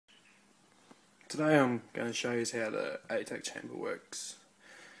Today I'm going to show you how the ATAC chamber works.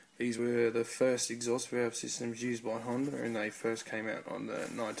 These were the first exhaust valve systems used by Honda, and they first came out on the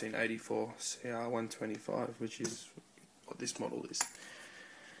 1984 cr125, which is what this model is.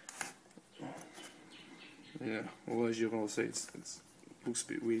 Yeah, well, as you can all see, it looks a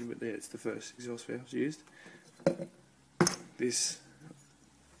bit weird, but there, it's the first exhaust valves used. This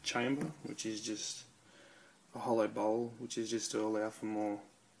chamber, which is just a hollow bowl, which is just to allow for more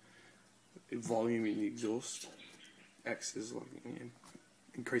volume in the exhaust, acts as like,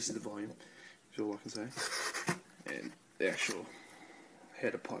 increases the volume, is all I can say. And the actual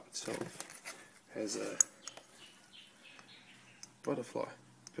header pipe itself has a butterfly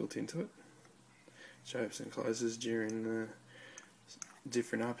built into it, which opens and closes during the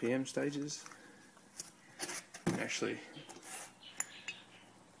different RPM stages, and actually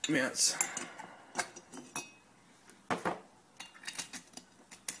mounts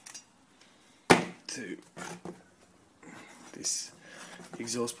to this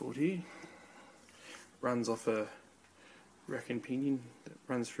exhaust port here. Runs off a rack and pinion that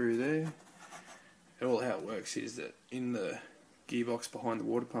runs through there. And all how it works is that in the gearbox behind the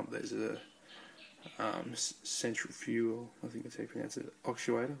water pump there's a centrifugal, I think that's how you pronounce it,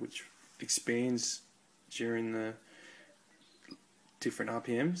 actuator, which expands during the different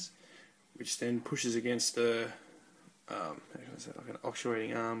RPMs, which then pushes against the how can I say, like an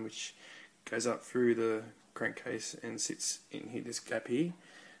actuating arm, which goes up through the crankcase and sits in here, this gap here,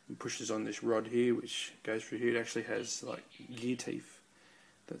 and pushes on this rod here, which goes through here. It actually has like gear teeth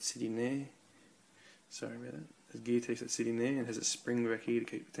that sit in there. Sorry about that. There's gear teeth that sit in there, and has a spring back here to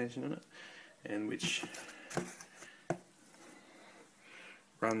keep the tension on it, and which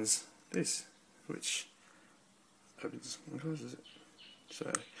runs this, which opens and closes it.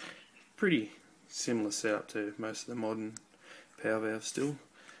 So pretty similar setup to most of the modern power valves still.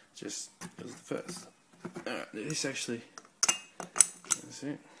 Just as the first. Alright, this actually, that's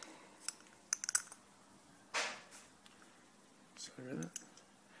it. Sorry about that.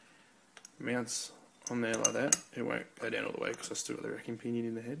 Mounts on there like that. It won't go down all the way because I still got the racking pinion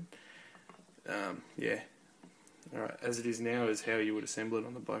in the head. Yeah. Alright, as it is now is how you would assemble it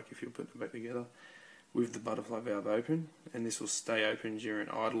on the bike if you put it back together, with the butterfly valve open, and this will stay open during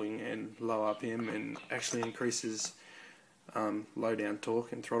idling and low RPM, and actually increases low down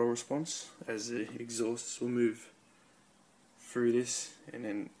torque and throttle response as the exhausts will move through this and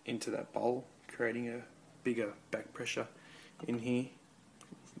then into that bowl, creating a bigger back pressure in here,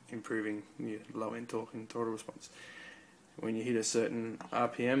 improving your low end torque and throttle response. When you hit a certain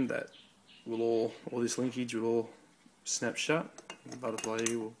RPM, that will all this linkage will all snap shut, the butterfly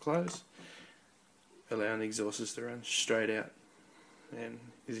here will close, allowing the exhausters to run straight out, and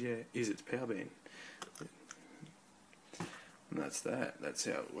is its power band. And that's that. That's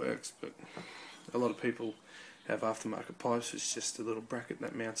how it works. But a lot of people have aftermarket pipes. It's just a little bracket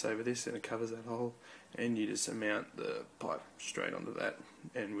that mounts over this, and it covers that hole, and you just mount the pipe straight onto that.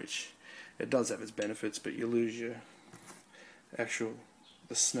 And which it does have its benefits, but you lose your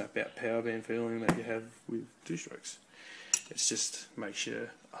the snap out power band feeling that you have with two strokes. It's just makes your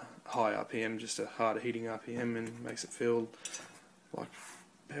high RPM just a harder hitting RPM, and makes it feel like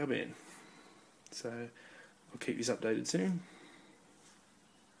power band. So I'll keep you updated soon.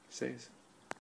 See you.